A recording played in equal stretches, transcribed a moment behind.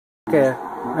Okay,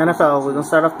 NFL, we're gonna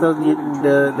start off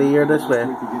the year this way.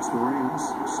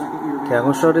 Okay, I'm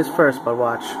gonna show this first, but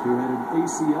watch. Who had an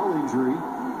ACL injury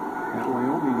at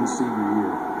Wyoming his senior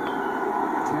year.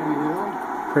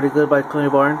 Tannehill. Pretty good by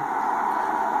Claiborne.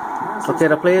 Okay,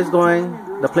 the play is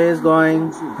going. The play is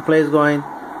going. The play is going.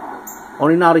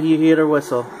 Only now do you hear the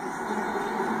whistle.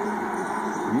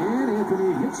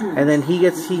 And then he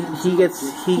gets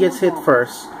hit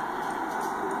first.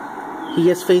 He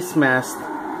gets face masked.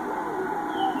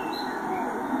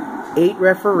 8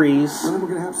 referees. We're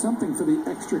going to have something for the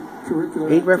extracurricular.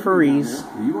 8 referees.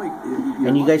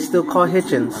 And you guys still call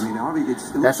Hitchens.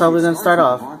 That's how we're going to start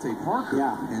off.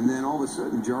 Yeah. And then all of a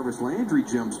sudden Jarvis Landry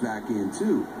jumps back in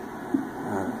too.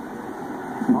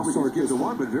 Probably sort of gives a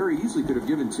 1, but very easily could have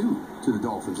given 2 to the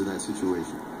Dolphins in that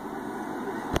situation.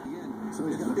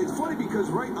 It's funny because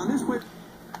right on this way.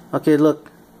 Okay, look.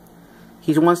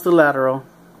 He wants the lateral.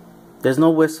 There's no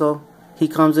whistle. He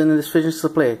comes in and this finishes the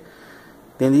play.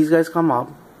 Then these guys come up.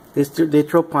 They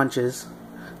throw punches.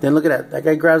 Then look at that. That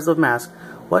guy grabs the mask.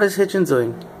 What is Hitchens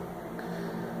doing?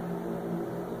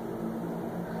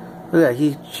 Look at that.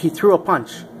 He threw a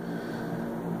punch.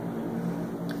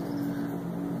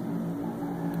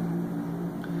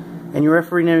 And your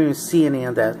referee never even see any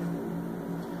of that.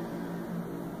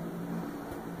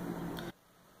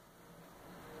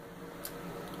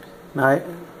 Now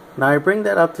I bring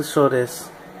that up to show this.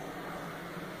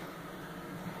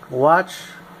 Watch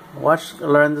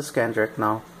Orlando Scandrick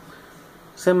now.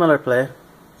 Similar play.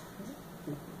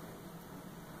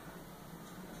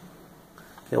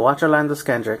 Okay, watch Orlando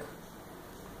Scandrick.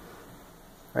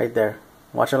 Right there.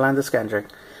 Watch Orlando Scandrick.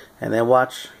 And then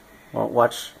watch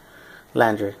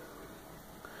Landry.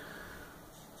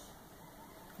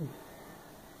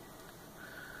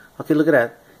 Okay, look at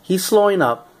that. He's slowing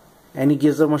up and he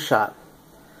gives him a shot.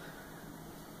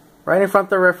 Right in front of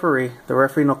the referee. The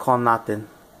referee no call nothing.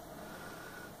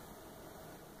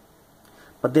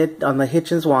 But then on the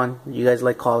Hitchens one, you guys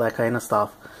like call that kind of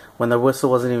stuff when the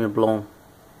whistle wasn't even blown.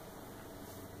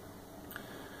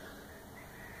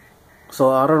 So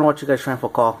I don't know what you guys trying to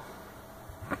call.